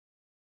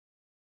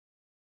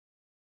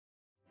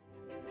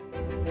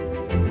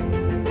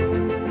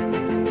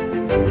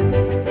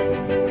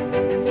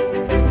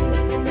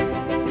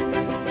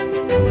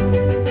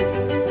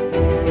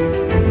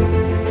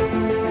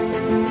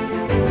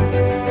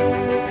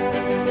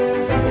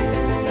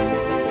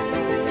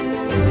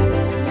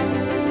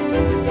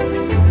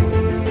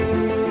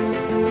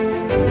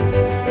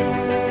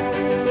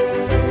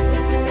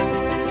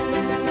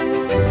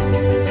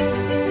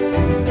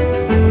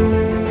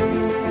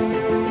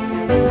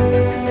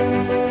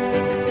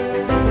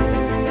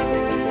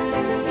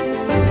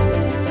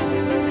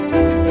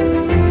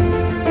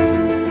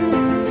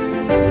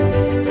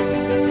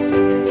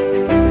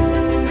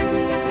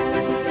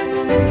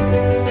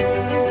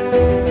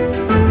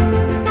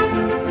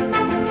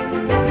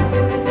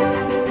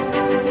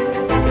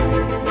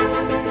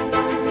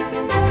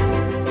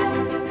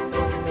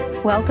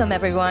Welcome,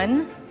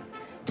 everyone,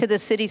 to the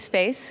City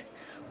Space.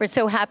 We're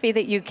so happy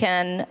that you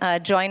can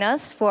join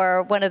us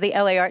for one of the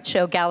LA Art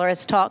Show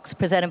Gallerist Talks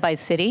presented by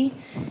City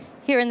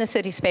here in the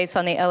City Space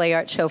on the LA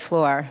Art Show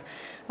floor.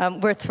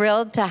 We're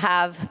thrilled to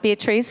have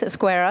Beatriz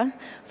Esquerra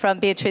from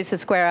Beatriz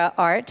Esquerra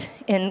Art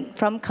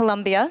from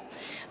Colombia,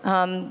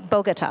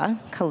 Bogota,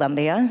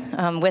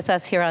 Colombia, with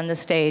us here on the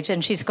stage.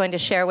 And she's going to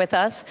share with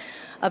us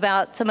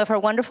about some of her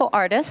wonderful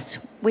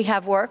artists. We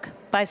have work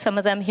by some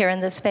of them here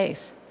in this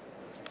space.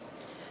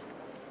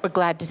 We're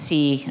glad to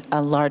see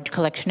a large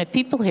collection of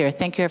people here.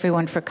 Thank you,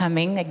 everyone, for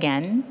coming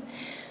again.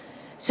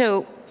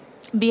 So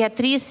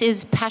Beatriz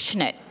is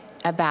passionate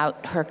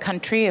about her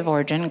country of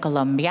origin,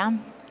 Colombia,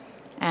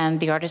 and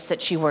the artists that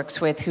she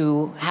works with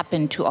who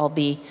happen to all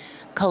be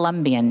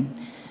Colombian.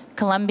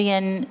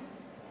 Colombian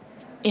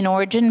in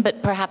origin,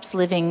 but perhaps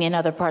living in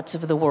other parts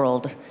of the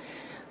world.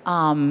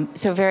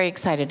 So very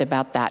excited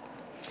about that.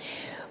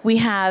 We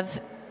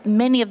have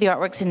many of the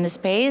artworks in the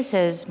space,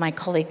 as my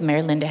colleague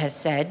Mary Linda has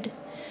said.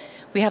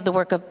 We have the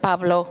work of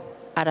Pablo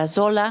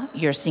Arazola.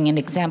 You're seeing an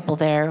example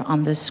there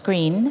on the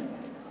screen.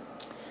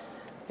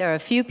 There are a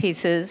few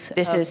pieces of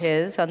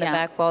his on the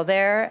back wall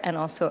there, and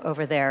also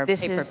over there,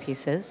 paper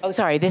pieces. Oh,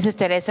 sorry, this is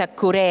Teresa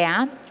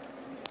Correa.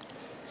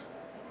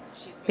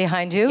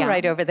 Behind you,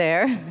 right over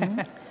there. Mm-hmm.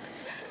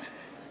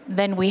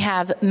 Then we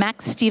have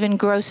Max Steven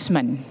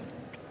Grossman.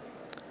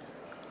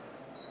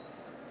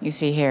 You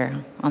see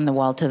here on the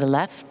wall to the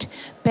left.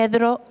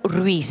 Pedro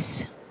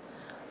Ruiz.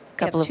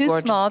 Couple of two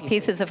small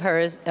pieces of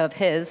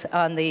his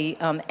on the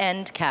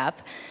end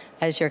cap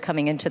as you're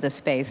coming into the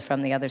space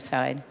from the other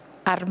side.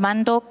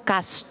 Armando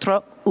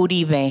Castro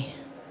Uribe.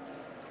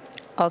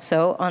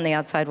 Also on the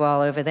outside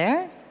wall over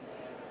there.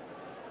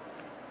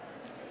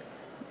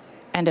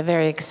 And a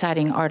very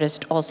exciting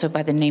artist also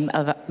by the name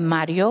of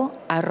Mario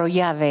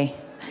Arroyave.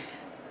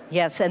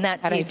 Yes, and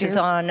that piece is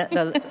on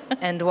the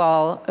end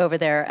wall over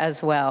there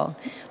as well.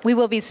 We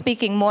will be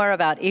speaking more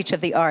about each of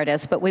the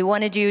artists, but we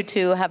wanted you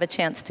to have a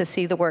chance to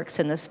see the works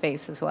in the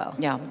space as well.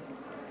 Yeah.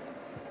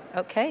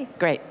 Okay.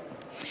 Great.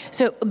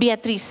 So,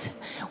 Beatriz,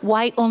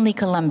 why only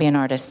Colombian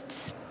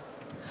artists?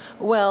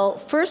 Well,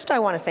 first I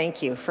want to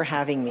thank you for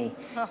having me.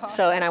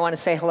 And I want to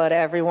say hello to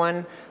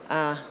everyone.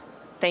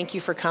 Thank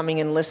you for coming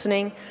and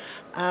listening.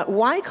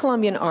 Why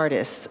Colombian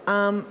artists?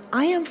 I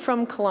am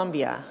from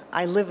Colombia.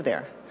 I live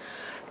there.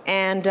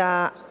 And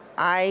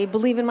I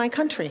believe in my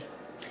country.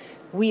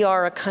 We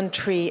are a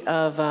country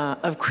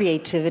of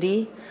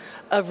creativity,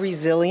 of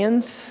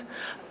resilience,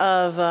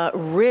 of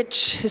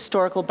rich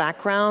historical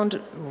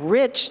background,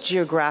 rich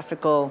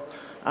geographical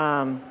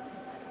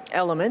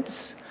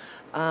elements.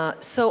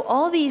 So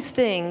all these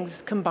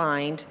things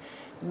combined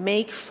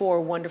make for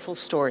wonderful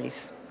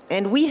stories.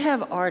 And we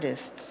have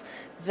artists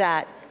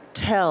that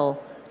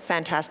tell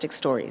fantastic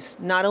stories.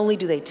 Not only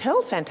do they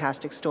tell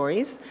fantastic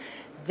stories,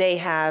 they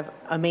have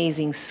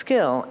amazing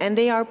skill, and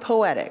they are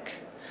poetic.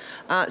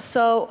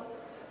 So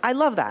I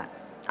love that.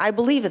 I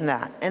believe in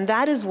that. And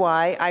that is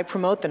why I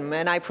promote them,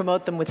 and I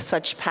promote them with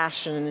such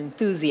passion and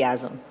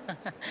enthusiasm.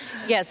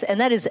 Yes,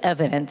 and that is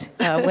evident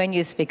when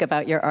you speak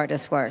about your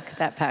artist's work,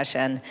 that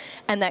passion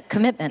and that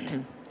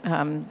commitment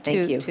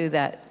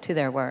to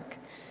their work.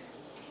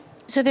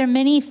 So there are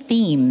many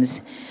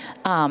themes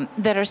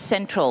that are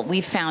central,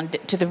 we found,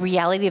 to the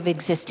reality of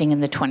existing in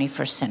the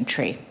 21st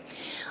century.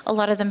 A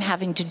lot of them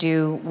having to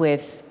do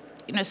with,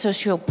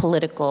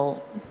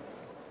 socio-political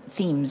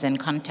themes and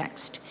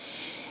context.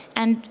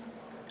 And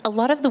a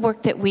lot of the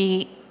work that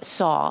we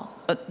saw,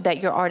 that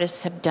your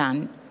artists have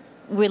done,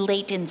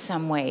 relate in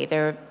some way.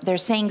 They're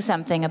saying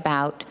something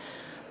about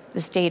the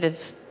state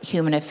of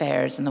human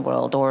affairs in the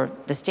world, or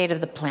the state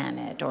of the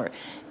planet, or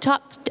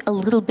talk a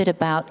little bit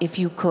about, if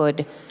you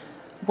could,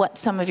 what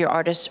some of your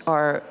artists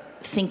are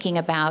thinking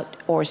about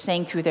or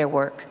saying through their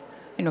work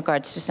in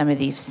regards to some of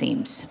these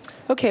themes.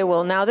 Okay,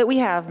 well, now that we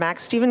have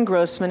Max Steven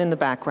Grossman in the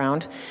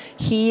background,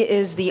 he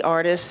is the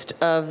artist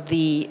of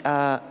the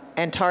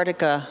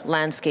Antarctica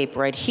landscape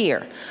right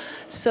here.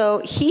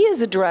 So he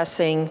is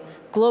addressing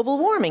global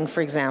warming,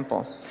 for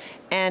example.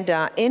 And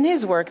in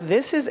his work,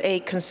 he's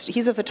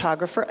a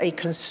photographer, a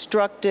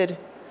constructed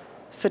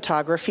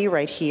photography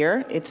right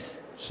here.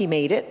 He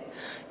made it.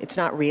 It's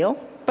not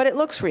real, but it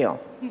looks real.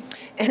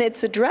 And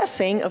it's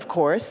addressing, of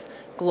course,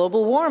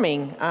 global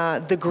warming.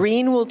 The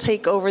green will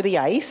take over the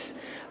ice,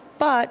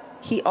 but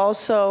he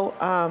also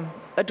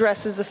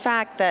addresses the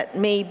fact that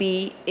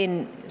maybe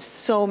in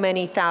so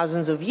many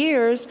thousands of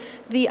years,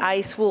 the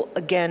ice will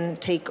again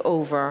take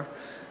over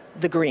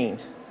the green.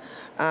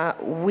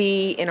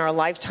 We, in our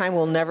lifetime,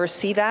 will never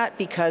see that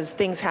because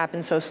things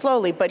happen so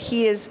slowly, but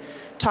he is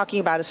talking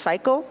about a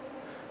cycle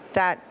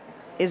that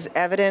is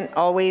evident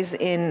always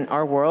in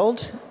our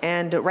world.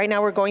 And right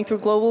now we're going through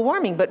global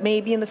warming, but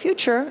maybe in the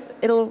future,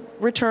 it'll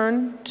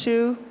return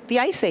to the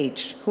ice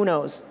age. Who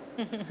knows?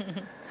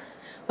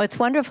 Well, it's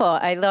wonderful.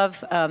 I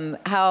love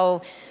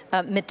how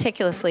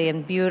meticulously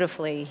and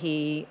beautifully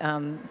he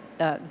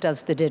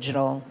does the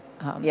digital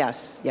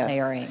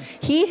layering.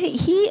 He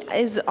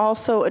is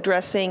also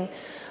addressing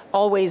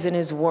always in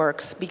his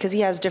works, because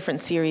he has different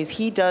series,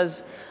 he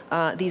does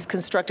these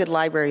constructed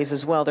libraries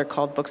as well. They're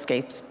called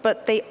bookscapes.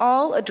 But they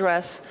all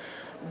address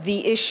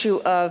the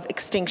issue of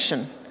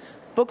extinction.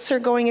 Books are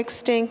going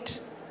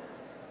extinct.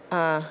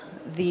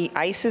 The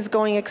ice is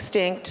going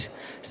extinct.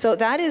 So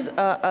that is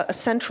a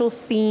central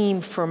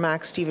theme for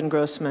Max Steven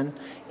Grossman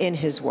in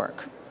his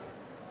work.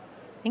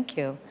 Thank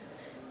you.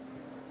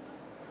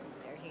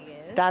 There he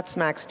is. That's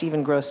Max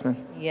Steven Grossman.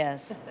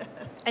 Yes.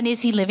 And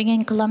is he living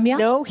in Colombia?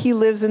 No, he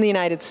lives in the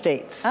United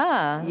States.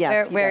 Ah,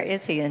 Yes, where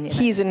does. is he in?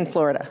 He's in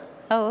Florida.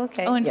 Oh,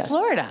 okay. Oh, in Yes.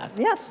 Florida.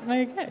 Yes.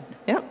 Very good.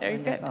 Yep. Very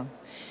good. Wonderful.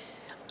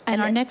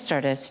 And our next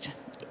artist,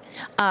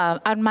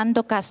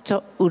 Armando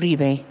Castro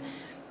Uribe.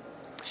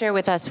 Share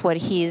with us what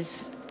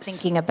he's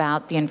thinking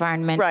about the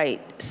environment. Right.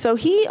 So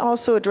he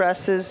also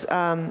addresses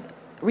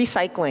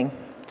recycling.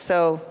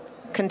 So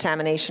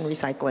contamination,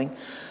 recycling,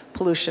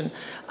 pollution.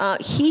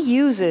 He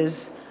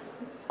uses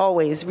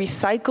always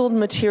recycled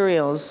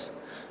materials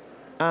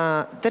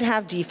that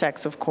have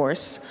defects, of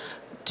course,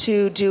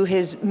 to do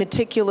his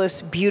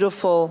meticulous,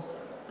 beautiful,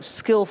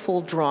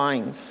 skillful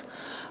drawings.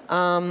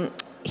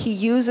 He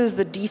uses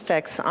the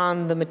defects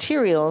on the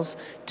materials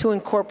to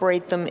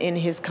incorporate them in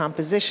his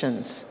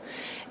compositions.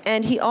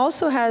 And he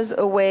also has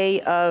a way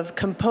of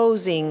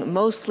composing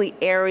mostly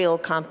aerial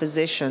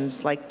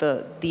compositions, like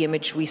the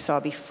image we saw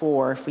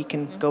before, if we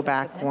can go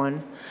back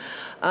one,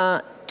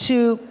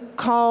 to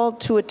call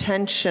to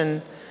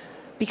attention,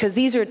 because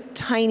these are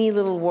tiny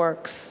little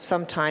works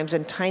sometimes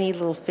and tiny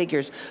little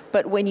figures.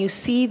 But when you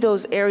see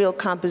those aerial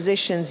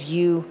compositions,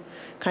 you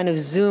kind of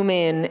zoom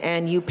in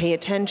and you pay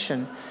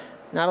attention,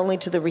 not only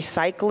to the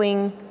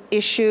recycling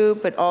issue,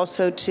 but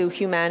also to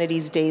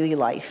humanity's daily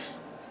life.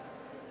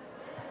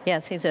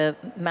 Yes, he's a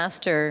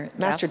master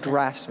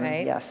draftsman,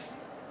 right? yes.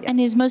 And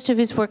is most of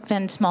his work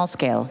then small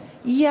scale?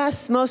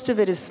 Yes, most of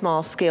it is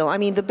small scale. I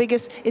mean,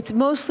 it's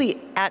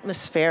mostly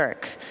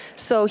atmospheric.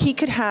 So he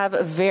could have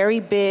a very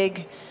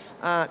big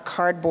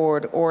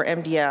cardboard or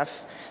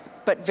MDF,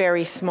 but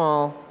very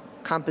small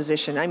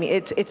composition. I mean,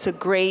 it's a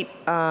great,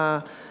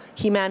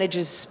 he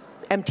manages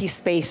empty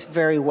space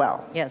very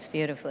well. Yes,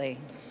 beautifully.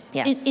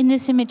 Yes. In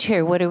this image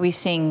here, what are we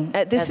seeing?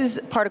 This is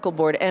particle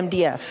board,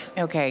 MDF.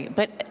 Okay,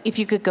 but if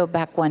you could go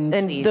back one,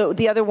 And please.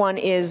 the other one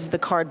is the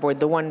cardboard,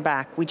 the one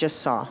back we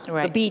just saw, the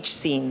Right. beach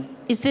scene.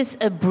 Is this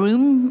a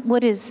broom?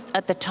 What is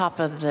at the top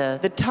of the...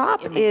 The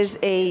top is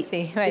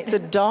See, right. it's a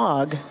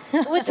dog.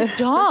 Oh, it's a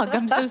dog.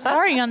 I'm so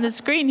sorry on the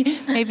screen.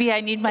 Maybe I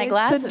need my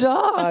glasses. It's a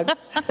dog.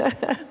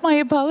 My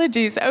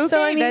apologies. Okay,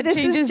 So I mean, that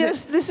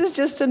changes this is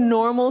just a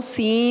normal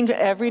scene,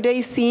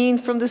 everyday scene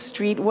from the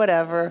street,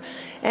 whatever,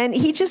 and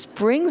he just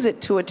brings it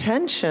to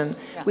attention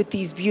with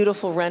these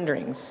beautiful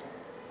renderings.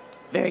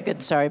 Very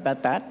good. Sorry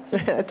about that.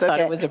 That's Thought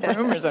okay. it was a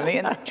broom or something.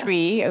 And a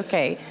tree.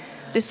 Okay.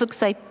 This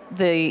looks like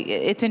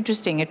it's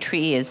interesting. A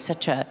tree is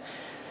such a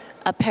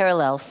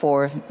parallel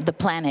for the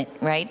planet,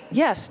 right?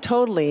 Yes,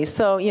 totally.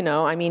 So, you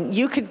know, I mean,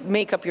 you could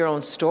make up your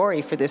own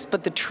story for this,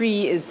 but the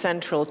tree is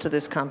central to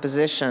this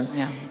composition,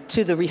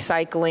 to the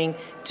recycling,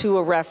 to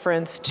a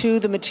reference, to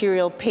the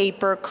material,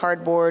 paper,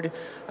 cardboard,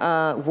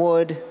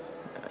 wood,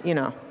 you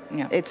know.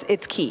 Yeah.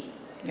 It's key.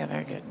 Yeah,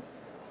 very good.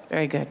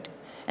 Very good.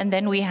 And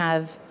then we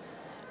have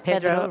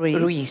Pedro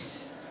Ruiz.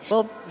 Ruiz.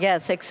 Well,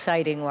 Yes,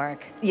 exciting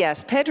work.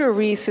 yes, Pedro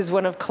Ruiz is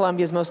one of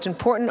Colombia's most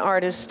important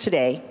artists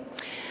today.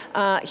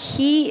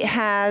 He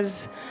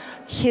has,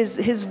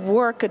 his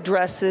work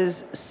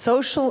addresses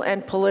social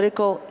and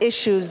political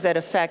issues that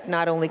affect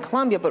not only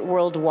Colombia, but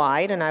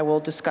worldwide, and I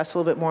will discuss a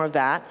little bit more of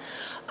that.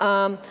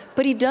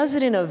 But he does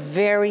it in a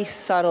very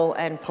subtle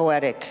and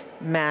poetic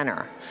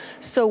manner.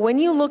 So when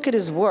you look at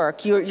his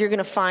work, you're going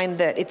to find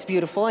that it's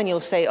beautiful, and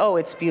you'll say, oh,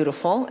 it's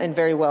beautiful and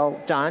very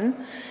well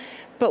done.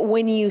 But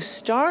when you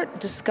start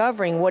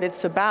discovering what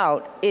it's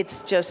about,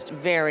 it's just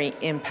very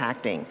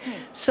impacting.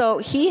 So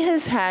he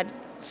has had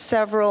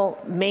several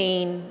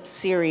main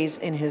series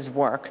in his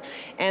work.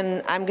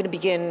 And I'm going to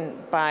begin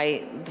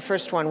by the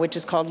first one, which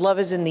is called Love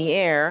is in the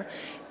Air.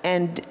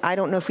 And I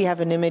don't know if we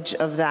have an image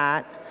of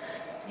that.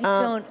 You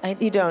don't.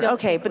 You don't?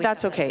 Okay, think but we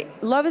that's have okay.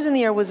 Love is in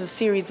the Air was a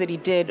series that he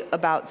did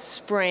about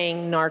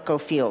spraying narco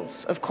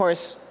fields. Of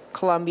course,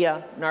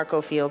 Colombia,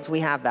 narco fields, we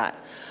have that.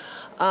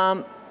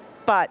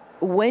 But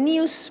when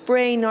you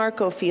spray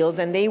narco fields,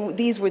 and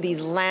these were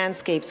these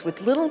landscapes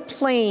with little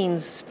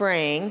planes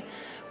spraying,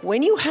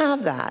 when you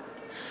have that,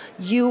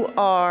 you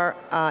are,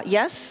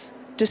 yes,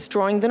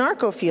 destroying the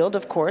narco field,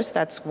 of course,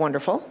 that's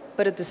wonderful,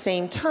 but at the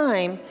same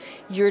time,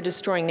 you're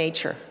destroying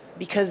nature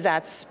because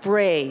that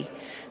spray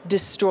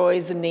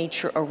destroys the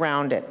nature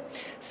around it.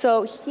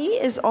 So he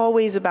is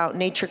always about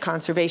nature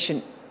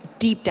conservation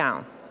deep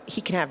down. He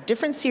can have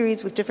different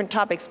series with different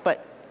topics,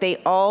 but they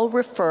all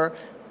refer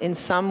in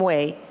some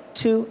way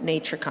to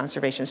nature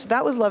conservation. So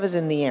that was Love is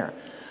in the Air.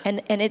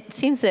 And it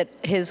seems that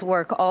his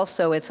work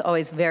also, it's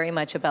always very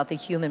much about the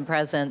human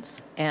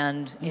presence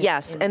and...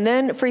 Yes, and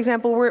then, for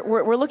example,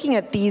 we're looking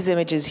at these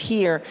images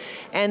here,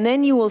 and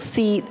then you will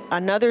see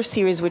another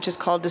series which is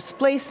called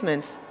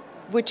Displacements,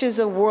 which is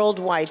a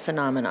worldwide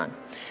phenomenon.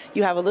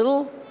 You have a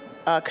little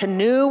a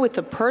canoe with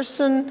a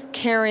person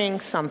carrying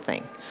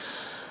something.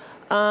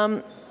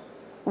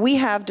 We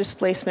have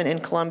displacement in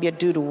Colombia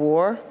due to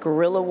war,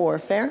 guerrilla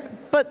warfare,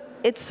 but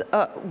it's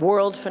a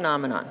world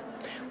phenomenon.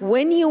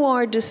 When you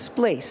are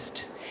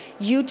displaced,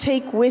 you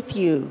take with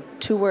you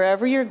to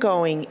wherever you're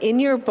going in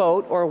your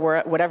boat or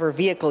whatever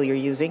vehicle you're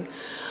using,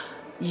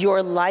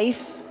 your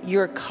life,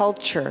 your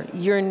culture,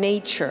 your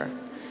nature,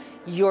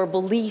 your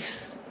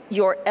beliefs,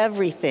 your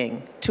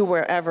everything to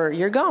wherever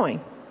you're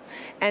going.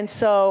 And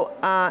so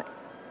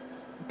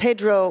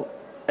Pedro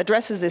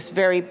addresses this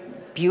very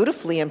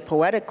beautifully and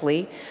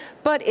poetically,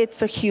 but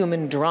it's a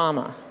human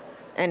drama,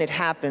 and it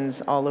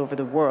happens all over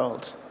the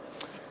world.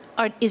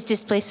 Is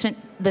displacement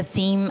the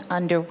theme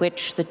under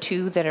which the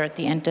two that are at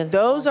the end of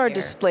Those are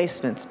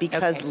displacements,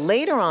 because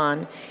later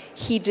on,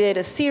 he did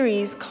a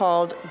series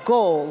called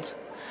Gold,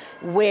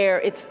 where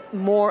it's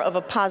more of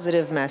a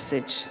positive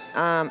message.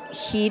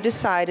 He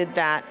decided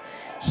that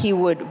he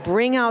would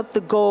bring out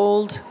the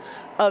gold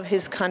of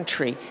his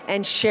country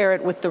and share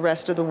it with the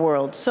rest of the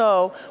world.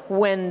 So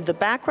when the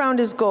background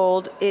is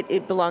gold,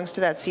 it belongs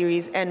to that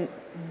series, and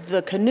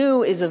the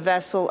canoe is a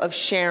vessel of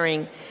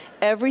sharing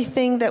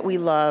everything that we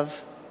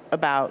love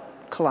about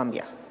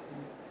Colombia.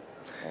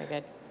 Very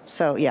good.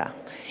 So, yeah.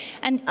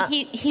 And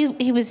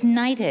he was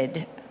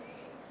knighted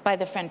by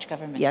the French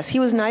government. Yes, he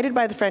was knighted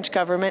by the French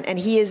government, and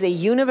he is a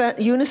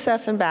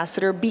UNICEF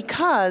ambassador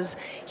because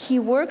he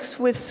works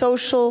with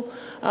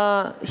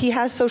he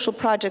has social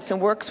projects and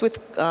works with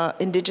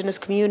indigenous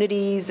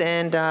communities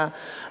and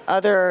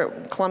other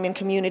Colombian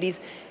communities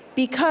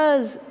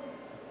because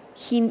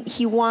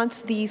he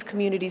wants these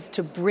communities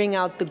to bring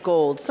out the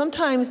gold.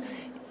 Sometimes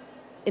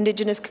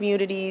indigenous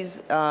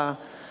communities, other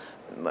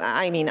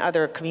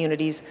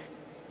communities,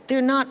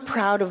 they're not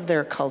proud of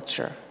their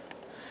culture.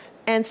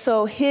 And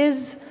so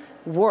his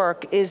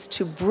work is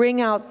to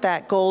bring out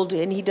that gold,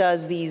 and he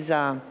does these,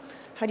 how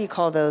do you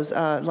call those?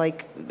 Forget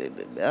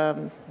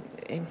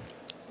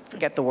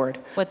the word.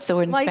 What's the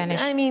word in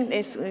Spanish?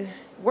 It's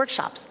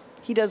workshops.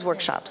 He does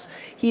workshops.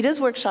 He does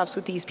workshops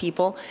with these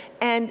people,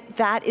 and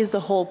that is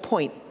the whole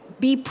point.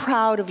 Be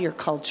proud of your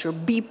culture.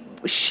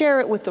 Share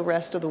it with the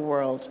rest of the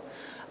world,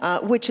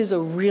 which is a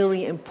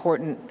really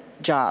important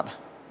job.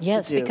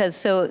 Yes, because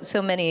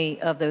so many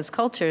of those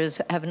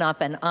cultures have not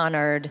been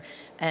honored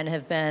and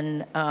have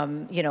been,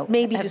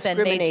 maybe have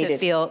discriminated. been made to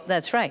feel,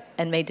 that's right,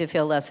 and made to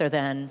feel lesser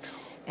than.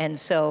 And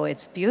so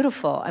it's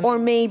beautiful. Or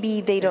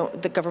maybe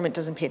the government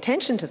doesn't pay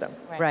attention to them.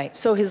 Right.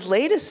 So his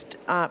latest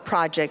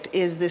project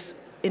is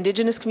this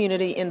indigenous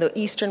community in the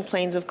eastern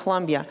plains of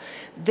Colombia.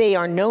 They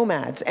are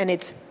nomads, and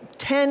it's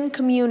 10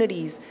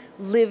 communities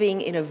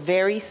living in a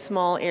very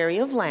small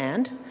area of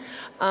land,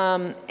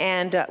 and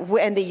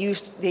they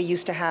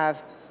used to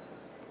have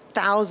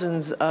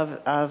thousands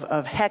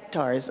of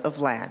hectares of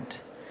land,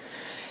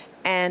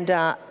 and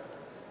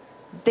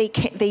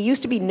they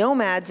used to be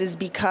nomads is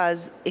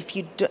because if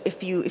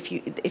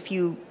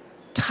you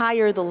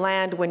tire the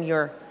land when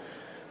you're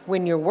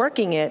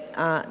working it,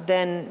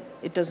 then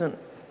it doesn't.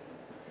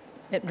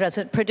 It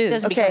doesn't produce. It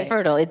doesn't become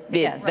fertile.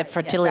 The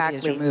fertility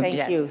is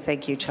removed.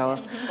 Thank you,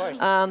 Cello.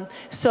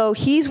 So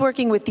he's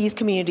working with these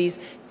communities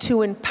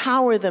to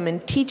empower them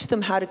and teach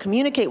them how to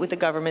communicate with the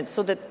government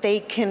so that they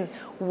can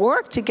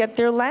work to get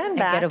their land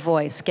back. Get a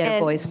voice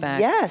back.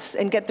 Yes,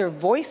 and get their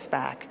voice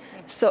back.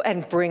 So,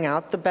 and bring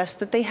out the best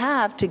that they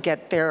have to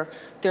get their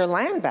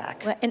land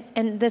back. Well,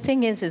 and the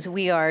thing is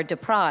we are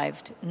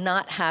deprived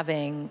not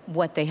having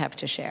what they have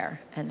to share.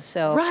 And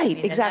so,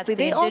 exactly.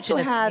 They also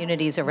have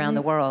communities around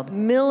the world.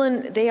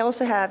 They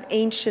also have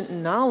ancient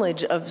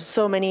knowledge of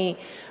so many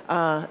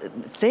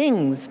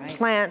things,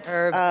 plants,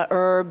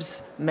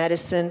 herbs,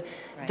 medicine,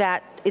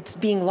 that it's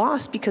being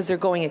lost because they're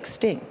going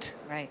extinct.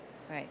 Right.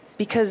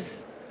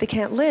 Because they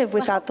can't live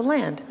without the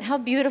land. How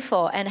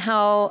beautiful and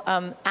how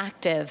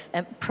active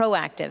and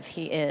proactive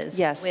he is.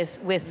 Yes,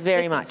 with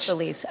very much. His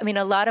beliefs.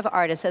 A lot of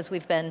artists, as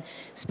we've been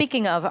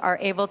speaking of, are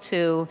able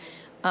to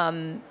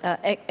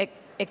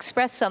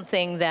express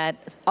something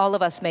that all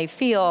of us may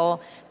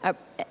feel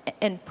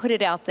and put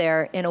it out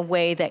there in a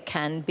way that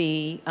can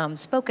be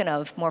spoken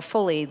of more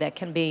fully, that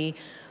can be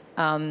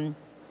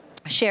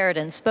shared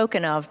and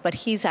spoken of, but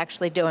he's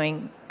actually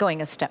going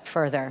a step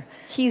further.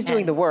 He's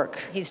doing the work.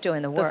 He's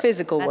doing the work. The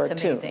physical That's work,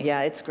 amazing. too.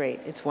 Yeah, it's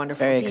great. It's wonderful.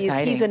 Very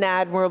exciting. He's an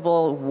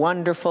admirable,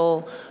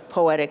 wonderful,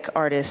 poetic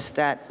artist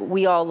that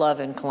we all love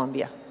in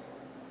Colombia.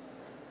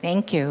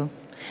 Thank you.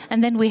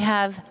 And then we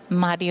have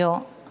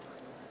Mario.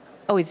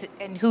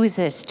 And who is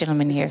this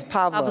gentleman here? This is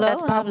Pablo.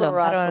 That's Pablo.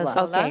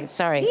 Arrasola. Okay,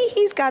 sorry.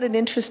 He's got an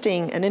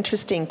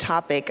interesting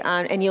topic,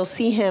 and you'll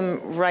see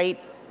him right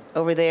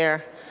over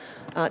there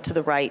to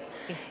the right.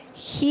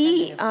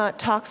 He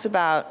talks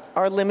about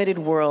our limited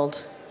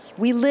world.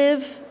 We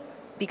live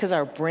because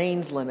our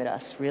brains limit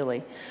us,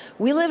 really.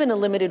 We live in a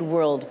limited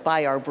world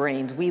by our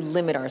brains. We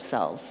limit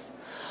ourselves.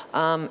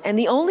 And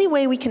the only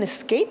way we can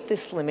escape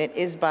this limit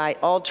is by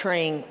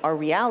altering our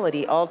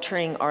reality,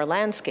 altering our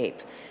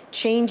landscape,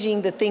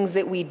 changing the things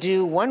that we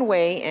do one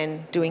way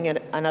and doing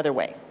it another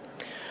way.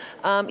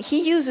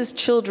 He uses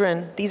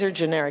children, these are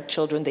generic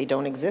children, they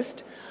don't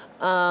exist,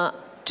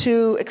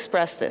 to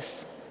express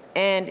this.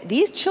 And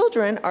these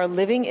children are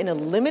living in a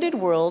limited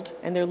world,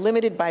 and they're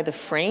limited by the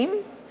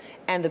frame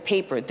and the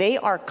paper. They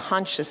are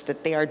conscious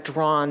that they are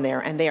drawn there,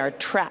 and they are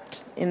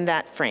trapped in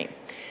that frame.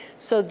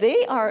 So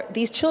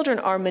these children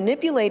are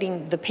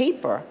manipulating the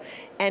paper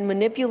and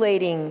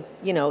manipulating,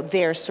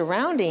 their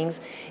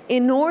surroundings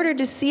in order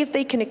to see if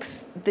they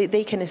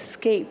can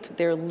escape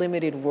their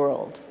limited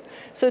world.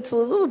 So it's a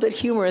little bit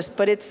humorous,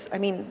 but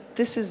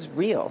this is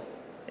real.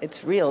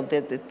 It's real.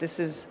 That this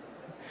is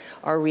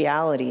our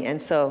reality.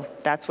 And so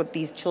that's what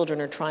these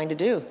children are trying to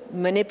do.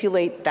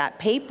 Manipulate that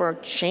paper,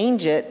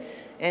 change it,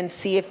 and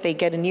see if they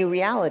get a new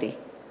reality.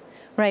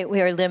 Right,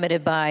 we are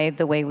limited by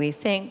the way we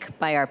think,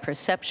 by our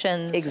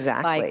perceptions,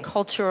 exactly. by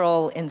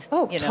cultural...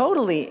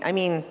 Totally.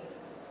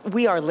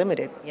 We are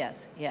limited.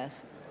 Yes,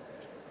 yes.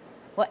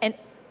 Well,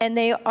 and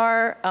they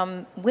are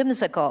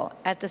whimsical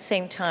at the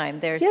same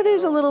time. There's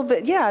a little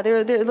bit, they're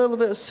a little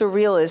bit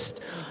surrealist.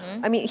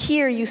 Mm-hmm.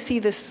 Here you see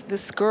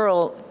this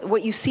girl,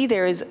 what you see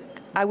there is,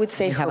 I would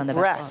say, her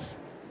breath.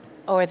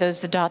 Oh, are those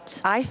the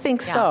dots? I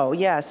think so,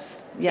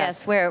 yes.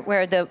 Yes,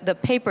 where the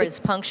paper is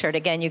punctured.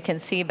 Again, you can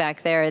see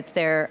back there, it's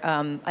there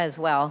as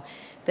well.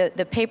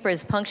 The paper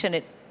is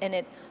punctured, and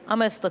it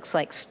almost looks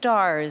like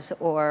stars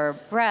or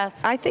breath.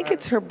 I think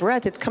it's her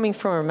breath. It's coming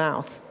from her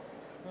mouth.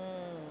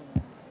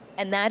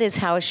 And that is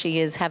how she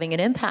is having an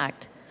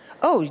impact.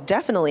 Oh,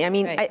 definitely.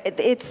 Right.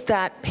 It's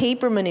that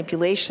paper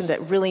manipulation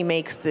that really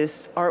makes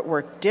this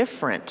artwork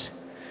different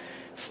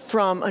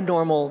from a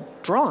normal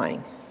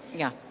drawing.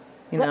 Yeah,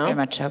 very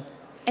much so.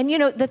 And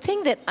the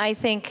thing that I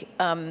think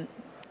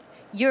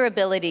your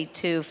ability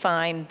to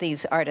find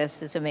these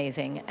artists is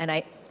amazing.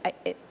 And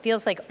it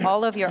feels like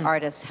all of your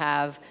artists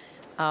have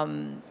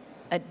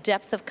a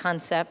depth of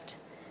concept,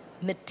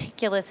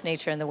 meticulous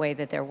nature in the way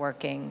that they're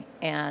working,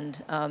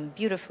 and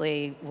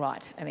beautifully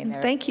wrought.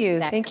 Thank you.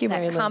 Thank you,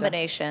 Mary Linda. That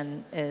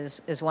combination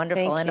is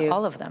wonderful in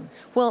all of them.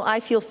 Well, I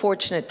feel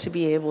fortunate to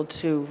be able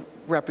to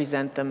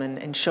represent them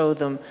and show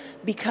them,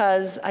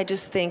 because I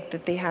just think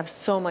that they have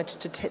so much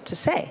to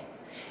say,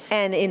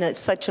 and in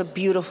such a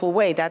beautiful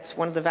way. That's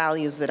one of the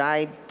values that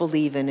I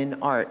believe in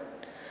art.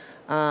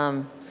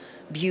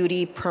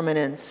 Beauty,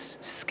 permanence,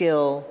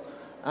 skill.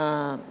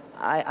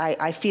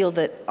 I feel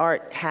that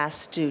art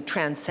has to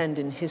transcend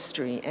in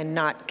history and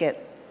not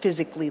get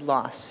physically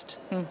lost.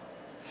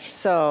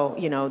 So,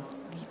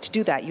 to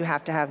do that, you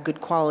have to have good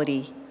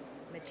quality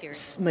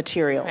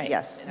material. Right.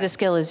 Yes. The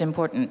skill is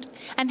important.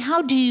 And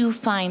how do you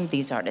find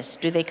these artists?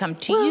 Do they come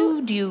to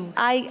you? Do you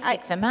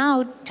seek them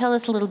out? Tell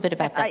us a little bit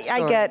about that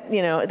story. I get,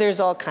 there's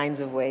all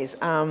kinds of ways.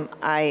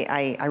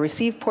 I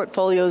receive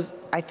portfolios,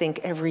 I think,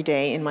 every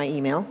day in my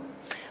email.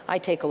 I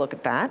take a look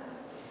at that.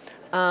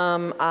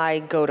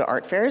 I go to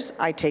art fairs.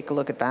 I take a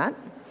look at that.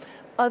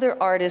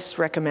 Other artists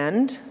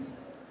recommend.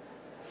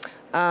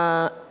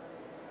 And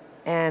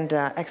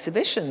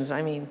exhibitions,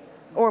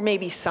 or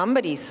maybe some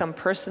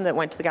person that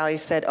went to the gallery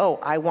said, oh,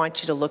 I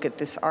want you to look at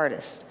this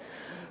artist,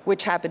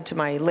 which happened to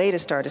my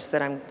latest artist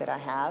that I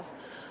have.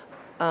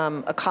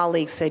 A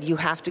colleague said, you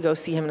have to go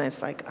see him. And I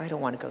was like, I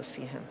don't want to go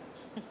see him.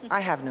 I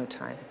have no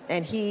time.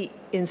 And he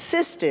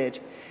insisted,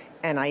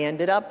 and I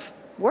ended up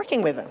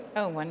working with him.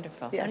 Oh,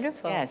 wonderful. Yes.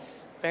 Wonderful.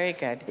 Yes, very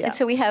good. Yeah. And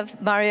so we have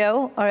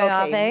Mario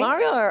Arroyave. Okay,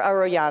 Mario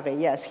Arroyave,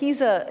 yes.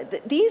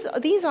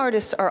 These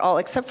artists are all,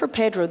 except for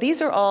Pedro,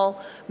 these are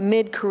all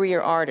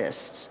mid-career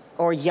artists,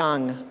 or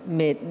young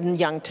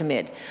to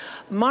mid.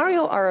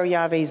 Mario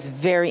Arroyave is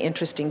very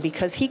interesting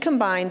because he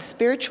combines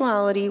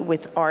spirituality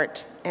with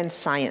art and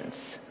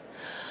science.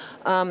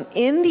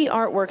 In the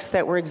artworks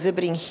that we're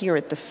exhibiting here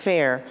at the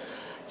fair,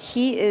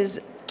 he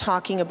is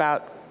talking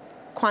about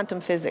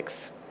quantum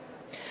physics.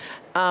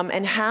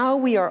 And how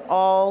we are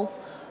all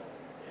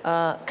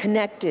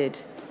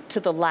connected to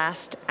the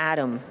last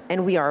atom,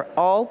 and we are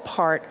all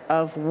part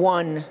of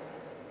one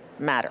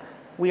matter.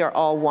 We are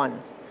all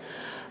one.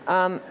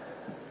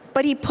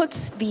 But he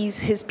puts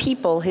his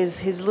people,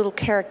 his little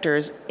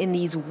characters, in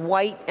these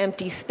white,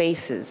 empty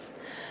spaces.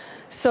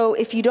 So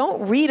if you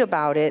don't read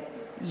about it,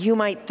 you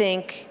might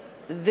think,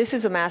 this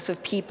is a mass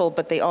of people,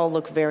 but they all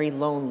look very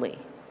lonely.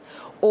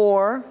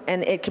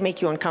 And it can make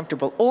you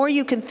uncomfortable. Or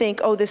you can think,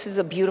 oh, this is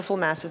a beautiful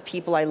mass of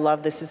people. I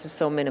love this. This is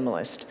so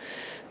minimalist.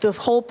 The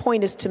whole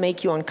point is to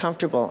make you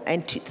uncomfortable,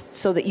 and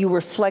so that you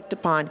reflect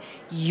upon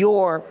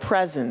your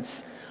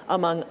presence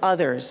among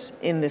others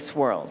in this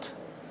world.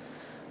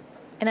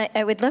 And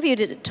I would love you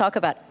to talk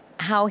about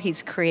how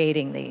he's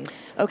creating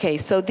these. Okay,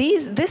 so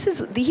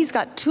he's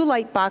got 2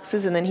 light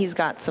boxes, and then he's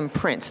got some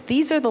prints.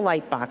 These are the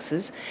light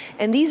boxes,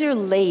 and these are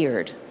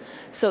layered.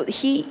 So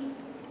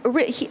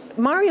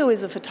Mario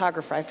is a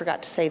photographer. I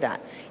forgot to say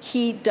that.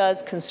 He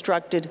does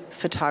constructed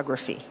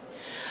photography.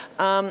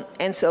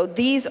 And so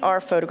these are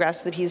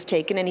photographs that he's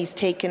taken, and he's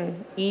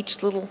taken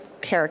each little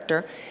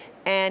character,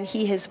 and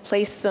he has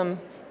placed them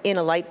in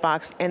a light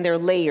box, and they're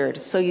layered,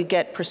 so you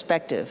get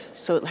perspective,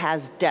 so it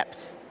has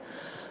depth.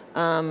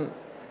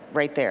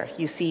 Right there,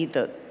 you see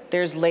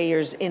there's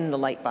layers in the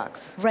light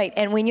box. Right,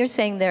 and when you're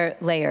saying they're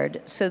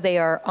layered, so they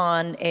are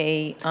on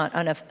a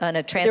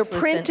translucent They're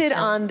printed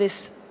on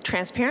this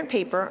transparent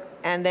paper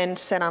and then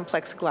set on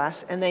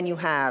plexiglass, and then you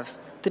have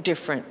the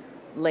different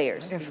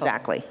layers. Wonderful.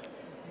 Exactly.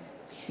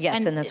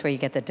 Yes, and that's where you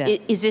get the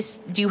depth. Is this?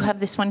 Do you have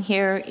this one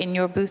here in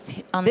your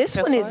booth? On This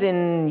the one is floor?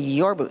 in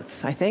your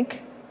booth, I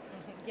think.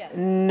 Yes.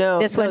 No,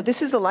 This no, one-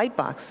 this is the light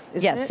box,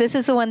 isn't Yes, it? this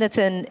is the one that's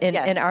in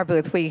Yes. our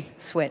booth. We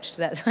switched.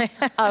 That's why.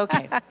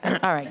 Okay.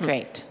 All right.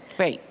 Great.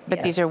 Great. But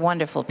Yes. these are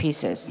wonderful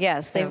pieces.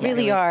 Yes, they They're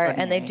really are,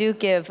 and they extraordinary. do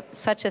give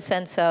such a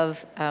sense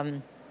of.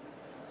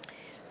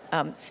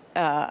 I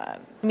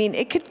mean,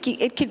 it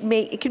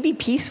could be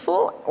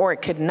peaceful or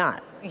it could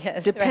not,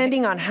 Yes,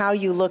 depending on how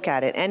you look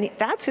at it. And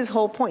that's his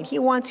whole point. He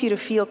wants you to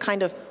feel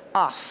kind of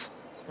off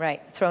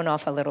Right, thrown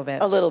off a little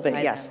bit. a little bit.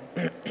 by Yes.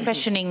 them.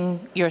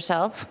 Questioning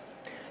yourself.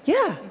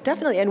 Yeah,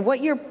 definitely. And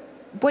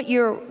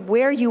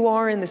where you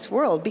are in this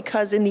world,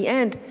 because in the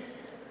end,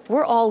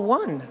 we're all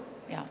one,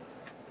 Yeah.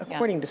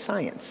 according to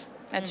science.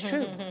 That's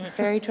true.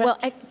 Very true. Well,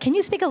 can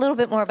you speak a little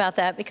bit more about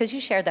that? Because you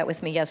shared that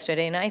with me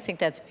yesterday, and I think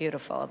that's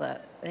beautiful.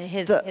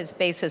 His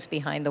basis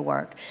behind the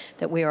work,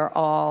 that we are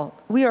all.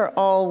 We are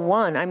all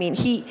one. I mean,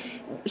 he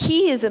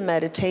is a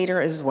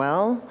meditator as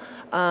well.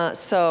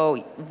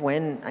 So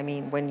when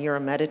you're a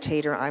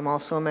meditator, I'm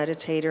also a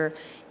meditator.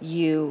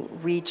 You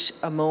reach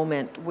a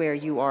moment where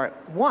you are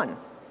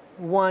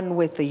one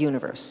with the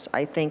universe.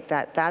 I think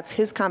that's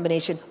his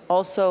combination.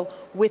 Also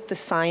with the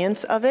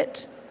science of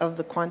it, of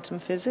the quantum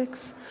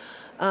physics,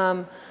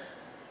 and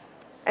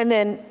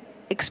then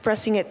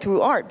expressing it through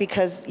art,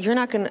 because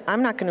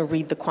I'm not going to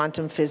read the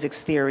quantum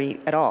physics theory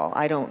at all.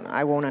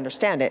 I won't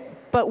understand it.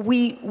 But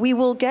we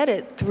will get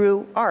it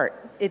through art.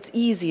 It's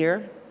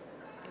easier.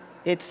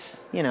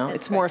 It's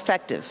more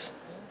effective.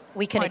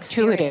 We can More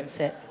intuitive. experience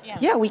it.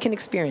 Yeah, we can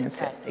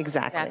experience it.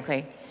 Exactly.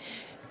 Exactly.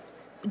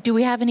 Do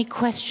we have any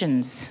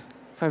questions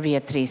for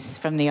Beatriz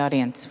from the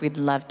audience? We'd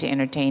love to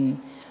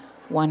entertain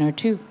one or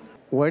two.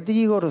 Where did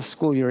you go to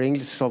school? Your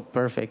English is so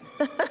perfect.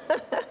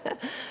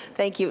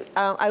 Thank you.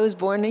 I was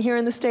born here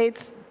in the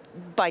States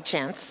by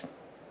chance,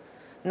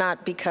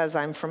 not because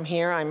I'm from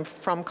here. I'm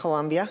from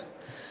Colombia.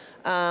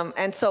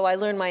 And so I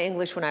learned my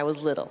English when I was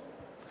little.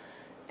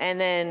 And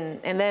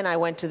then I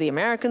went to the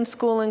American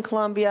school in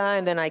Colombia,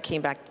 and then I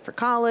came back for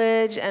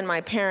college, and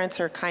my parents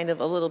are kind of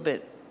a little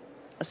bit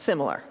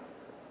similar,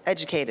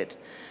 educated.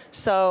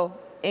 So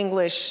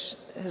English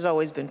has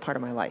always been part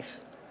of my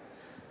life,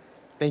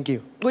 Thank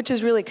you. which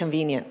is really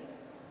convenient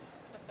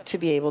to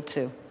be able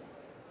to,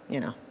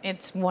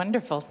 It's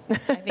wonderful.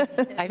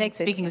 I think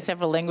speaking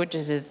several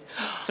languages is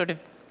sort of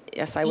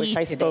Yes, I wish key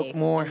I spoke today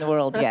more. in the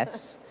world.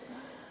 Yes.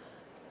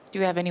 Do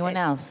you have anyone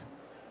else?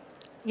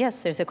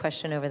 Yes, there's a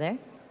question over there.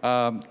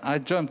 I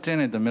jumped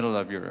in the middle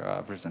of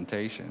your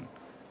presentation.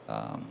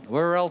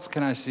 Where else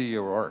can I see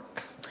your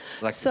work?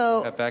 Like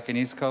So- back in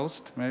East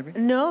Coast, maybe?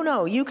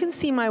 No, you can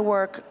see my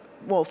work.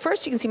 Well,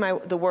 first you can see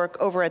the work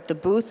over at the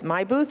booth,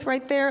 my booth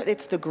right there.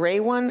 It's the gray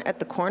one at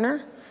the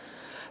corner,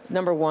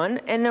 number one.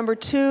 And number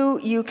two,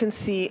 you can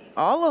see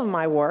all of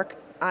my work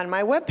on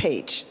my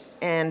webpage.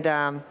 And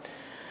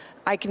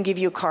I can give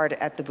you a card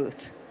at the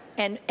booth.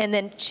 And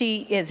then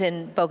she is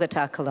in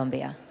Bogota,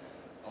 Colombia.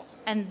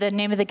 And the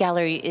name of the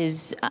gallery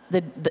is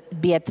the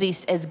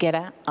Beatriz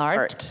Esguerra Art.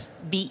 Art.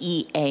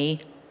 BEA.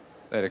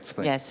 That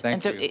explains. Yes. Thank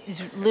and so you.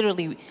 it's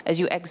literally, as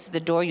you exit the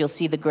door, you'll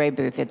see the gray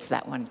booth. It's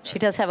that one. She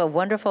does have a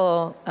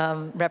wonderful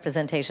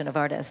representation of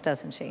artists,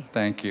 doesn't she?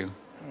 Thank you.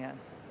 Yeah.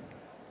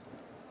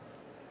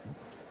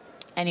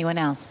 Anyone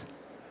else?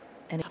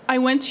 I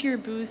went to your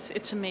booth.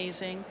 It's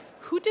amazing.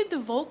 Who did the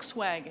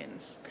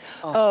Volkswagens?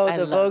 Oh, I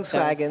the love those.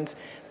 Volkswagens.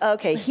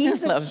 Okay,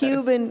 he's a love those.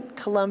 Cuban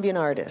Colombian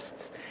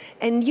artist.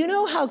 And you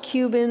know how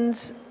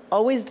Cubans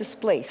always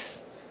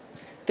displace?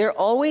 They're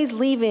always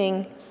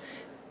leaving,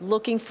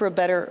 looking for a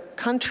better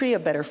country, a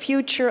better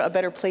future, a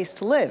better place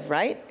to live,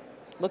 right?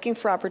 Looking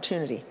for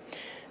opportunity.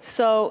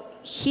 So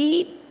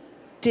he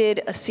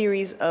did a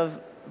series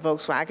of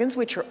Volkswagens,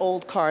 which are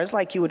old cars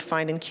like you would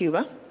find in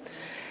Cuba.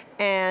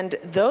 And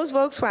those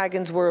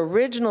Volkswagens were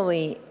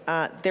originally,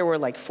 there were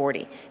like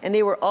 40, and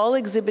they were all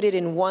exhibited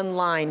in one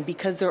line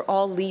because they're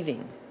all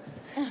leaving.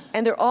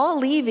 And they're all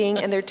leaving,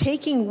 and they're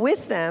taking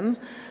with them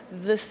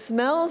the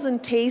smells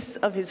and tastes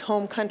of his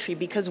home country,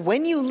 because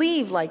when you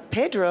leave, like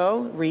Pedro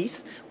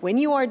Reese, when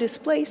you are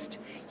displaced,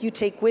 you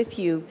take with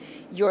you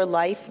your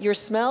life, your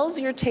smells,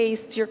 your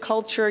tastes, your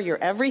culture, your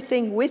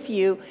everything with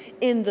you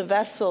in the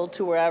vessel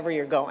to wherever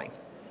you're going.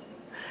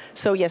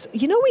 So yes,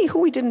 you know who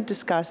we didn't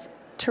discuss?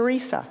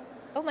 Teresa.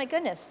 Oh my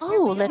goodness.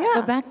 Oh, let's go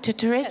Yeah. back to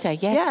Teresa.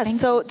 Yes. Yes, thank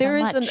so you there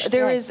is much.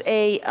 there Yes. is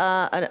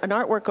an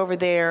artwork over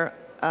there.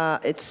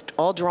 It's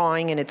all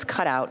drawing and it's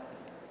cut out,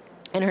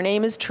 and her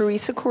name is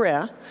Teresa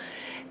Correa,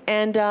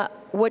 and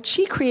what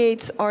she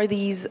creates are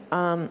these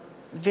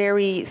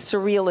very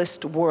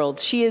surrealist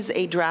worlds. She is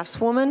a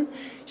draftswoman.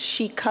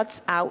 She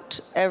cuts out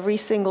every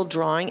single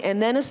drawing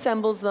and then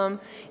assembles them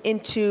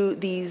into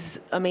these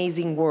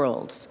amazing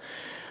worlds.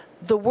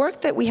 The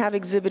work that we have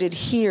exhibited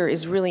here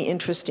is really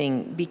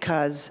interesting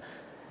because,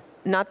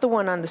 not the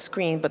one on the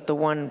screen, but the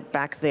one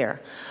back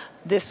there.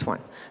 this one,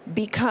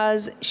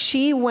 because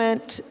she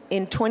went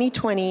in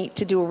 2020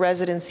 to do a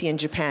residency in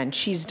Japan.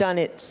 She's done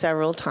it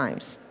several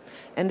times.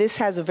 And this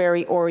has a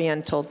very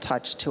oriental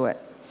touch to it.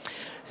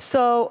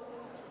 So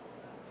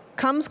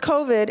comes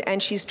COVID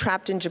and she's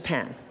trapped in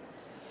Japan.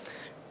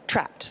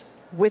 Trapped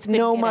with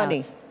no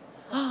money.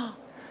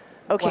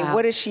 Okay, Wow.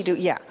 what does she do?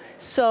 Yeah.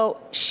 So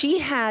she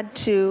had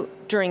to,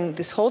 during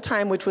this whole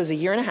time, which was a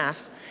year and a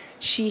half,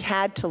 she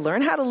had to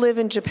learn how to live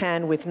in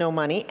Japan with no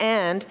money,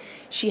 and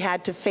she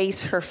had to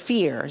face her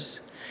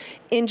fears.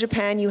 In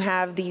Japan, you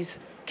have these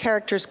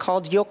characters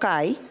called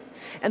yokai,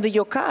 and the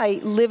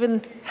yokai live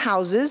in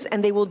houses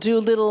and they will do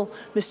little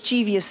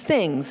mischievous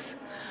things.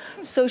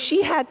 So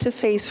she had to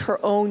face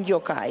her own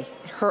yokai,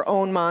 her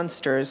own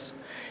monsters,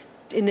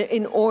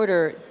 in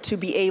order to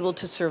be able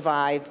to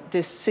survive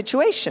this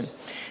situation.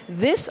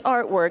 This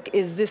artwork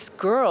is this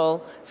girl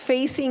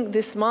facing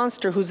this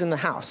monster who's in the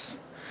house.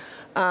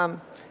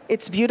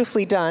 It's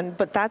beautifully done,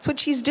 but that's what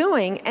she's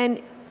doing.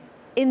 And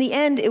in the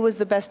end, it was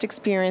the best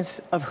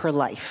experience of her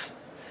life.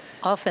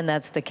 Often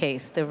that's the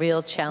case, the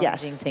real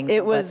challenging Yes, thing.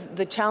 it was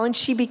the challenge.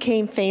 She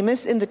became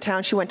famous in the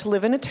town. She went to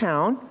live in a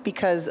town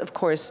because, of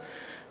course,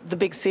 the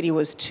big city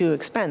was too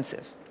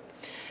expensive.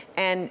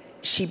 And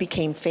she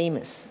became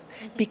famous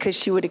because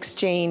she would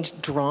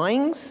exchange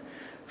drawings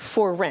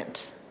for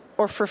rent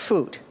or for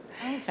food.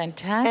 Oh,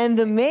 fantastic. And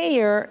the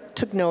mayor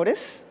took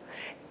notice,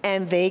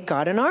 and they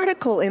got an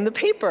article in the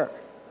paper.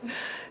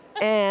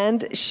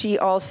 And she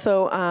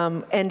also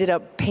ended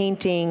up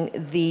painting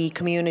the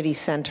community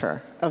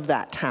center of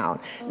that town.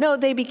 No,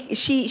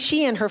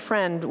 she and her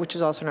friend, which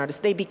is also an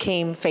artist, they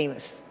became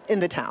famous in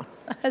the town.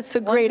 It's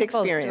a great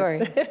Wonderful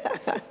experience.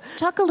 story.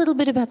 Talk a little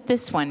bit about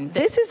this one.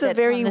 This is a that's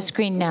very on the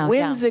screen now.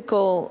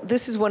 whimsical,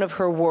 this is one of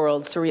her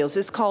world surreals.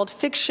 It's called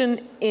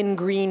Fiction in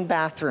Green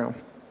Bathroom.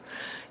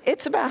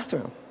 It's a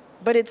bathroom,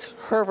 but it's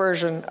her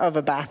version of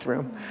a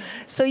bathroom.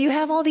 So you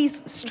have all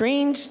these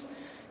strange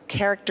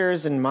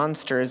characters and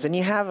monsters, and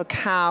you have a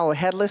cow, a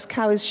headless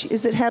cow.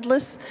 Is it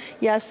headless?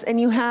 Yes.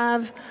 And you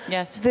have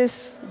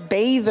this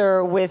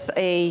bather with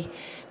a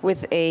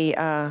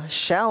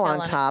shell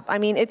on top. I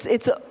mean,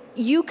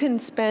 you can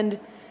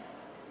spend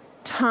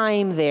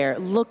time there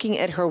looking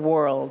at her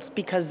worlds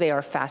because they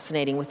are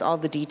fascinating with all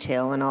the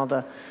detail and all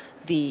the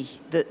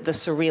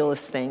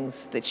surrealist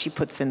things that she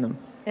puts in them.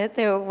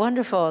 They're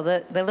wonderful.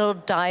 The little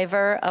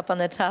diver up on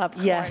the top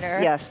corner.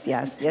 Yes.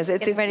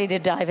 It's ready to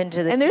dive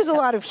into the. And there's a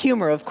lot of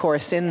humor, of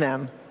course, in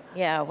them.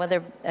 Yeah, well,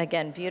 they're,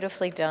 again,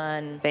 beautifully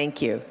done. Thank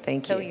you.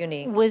 So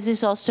unique. Was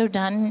this also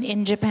done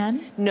in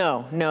Japan?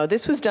 No,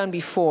 this was done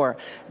before.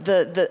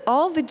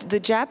 All the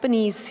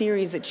Japanese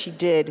series that she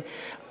did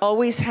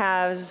always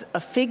has a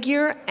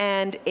figure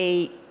and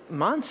a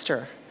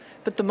monster.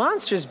 But the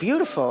monster is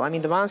beautiful. I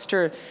mean, the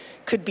monster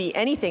could be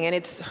anything, and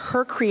it's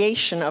her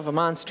creation of a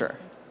monster.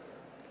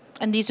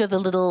 And these are the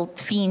little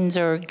fiends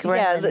or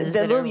gremlins.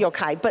 Yeah, the little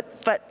yokai.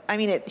 But I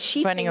mean,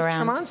 she running faced her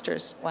around.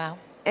 monsters. Wow.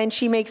 And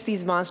she makes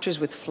these monsters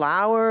with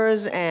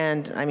flowers,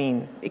 and I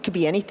mean, it could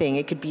be anything.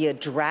 It could be a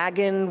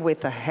dragon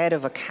with a head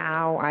of a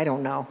cow. I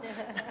don't know.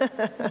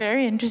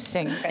 Very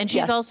interesting. And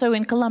she's also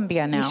in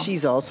Colombia now.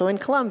 She's also in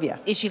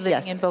Colombia. Is she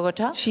living in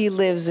Bogota? She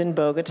lives in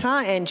Bogota,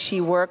 and she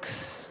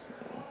works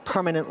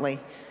permanently.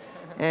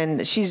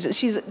 And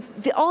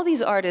all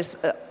these artists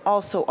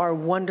also are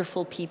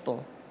wonderful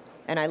people,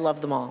 and I love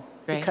them all.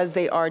 Great. Because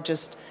they are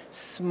just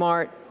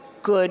smart,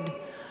 good,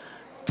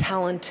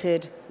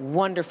 talented,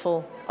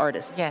 wonderful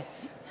artists.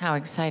 Yes. How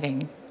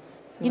exciting.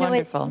 You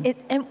Wonderful. know,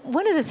 and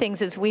one of the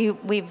things is we've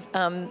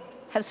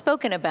have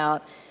spoken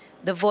about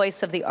the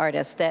voice of the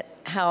artist, that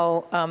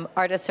how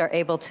artists are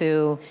able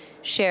to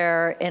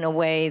share in a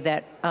way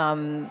that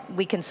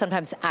we can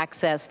sometimes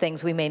access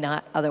things we may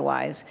not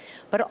otherwise.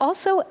 But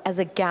also, as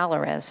a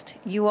gallerist,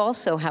 you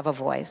also have a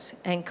voice.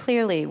 And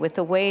clearly, with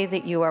the way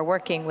that you are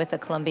working with the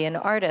Colombian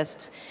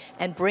artists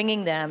and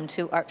bringing them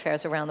to art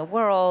fairs around the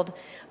world,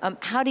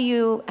 how do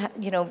you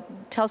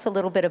tell us a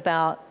little bit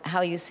about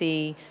how you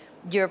see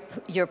your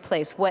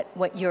place,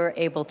 what you're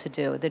able to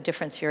do, the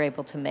difference you're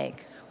able to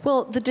make?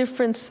 Well, the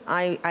difference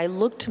I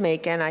look to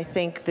make, and I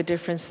think the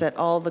difference that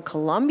all the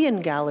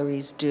Colombian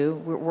galleries do,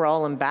 we're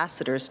all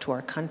ambassadors to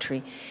our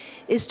country,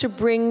 is to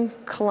bring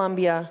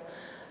Colombia,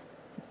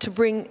 to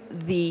bring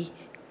the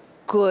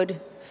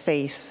good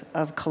face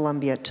of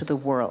Colombia to the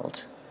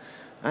world.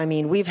 I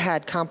mean, we've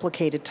had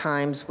complicated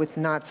times with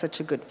not such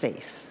a good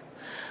face.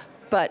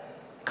 But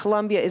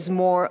Colombia is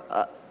more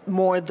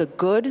the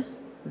good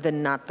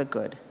than not the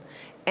good.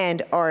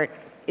 And art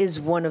is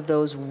one of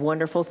those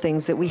wonderful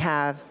things that we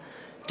have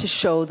to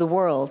show the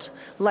world.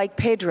 Like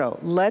Pedro,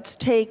 let's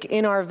take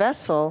in our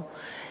vessel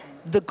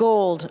the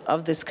gold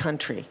of this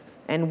country.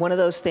 And one of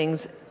those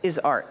things is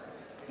art.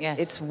 Yes.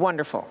 It's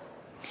wonderful.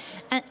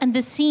 And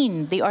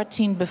the art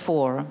scene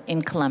before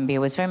in Colombia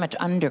was very much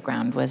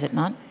underground, was it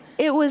not?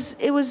 It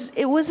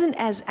wasn't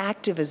as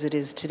active as it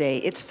is today.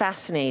 It's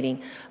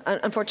fascinating.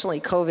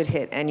 Unfortunately, COVID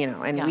hit, and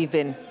we've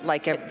been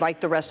like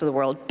the rest of the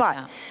world.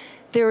 But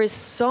there is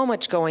so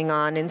much going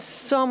on and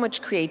so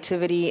much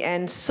creativity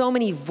and so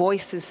many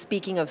voices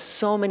speaking of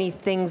so many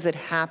things that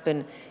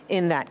happen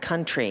in that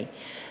country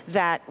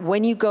that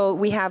when you go,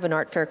 we have an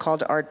art fair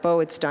called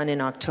Artbo. It's done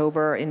in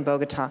October in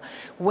Bogota.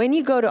 When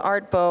you go to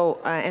Artbo,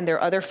 and there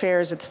are other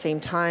fairs at the same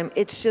time,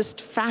 it's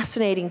just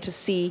fascinating to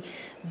see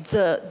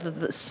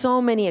the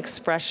so many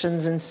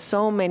expressions and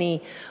so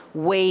many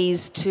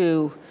ways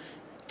to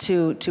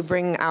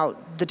bring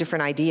out the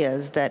different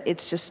ideas that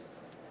it's just,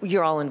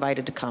 you're all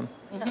invited to come.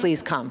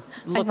 Please come.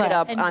 Look it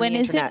up on the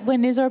internet.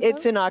 When is Artbo?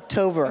 It's in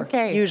October,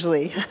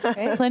 usually.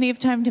 Okay. Plenty of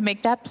time to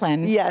make that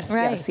plan. Yes,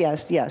 right.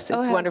 yes. It's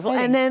how wonderful.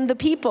 exciting. And then the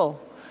people.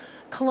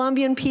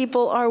 Colombian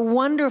people are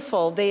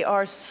wonderful. They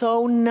are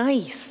so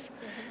nice.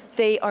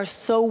 They are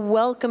so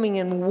welcoming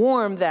and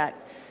warm that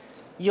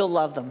you'll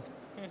love them.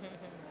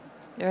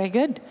 Very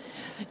good.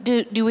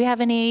 Do we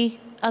have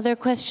any other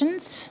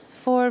questions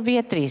for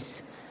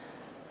Beatriz?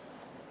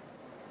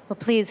 Well,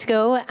 please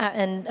go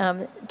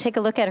and take a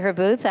look at her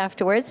booth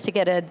afterwards to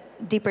get a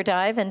deeper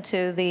dive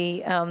into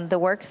the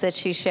works that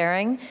she's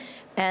sharing,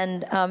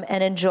 and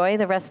enjoy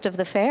the rest of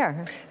the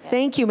fair.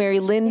 Thank you,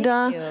 Mary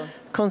Linda, Thank you.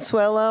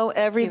 Consuelo,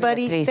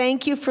 everybody. Beatriz.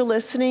 Thank you for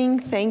listening.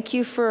 Thank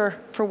you for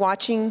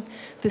watching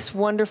this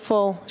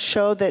wonderful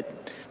show that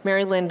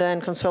Mary Linda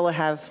and Consuelo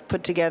have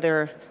put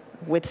together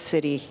with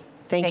City.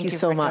 Thank you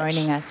so for much.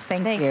 joining us.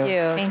 Thank Thank you.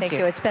 you. Thank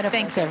you. It's been a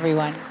Thanks, pleasure.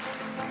 everyone.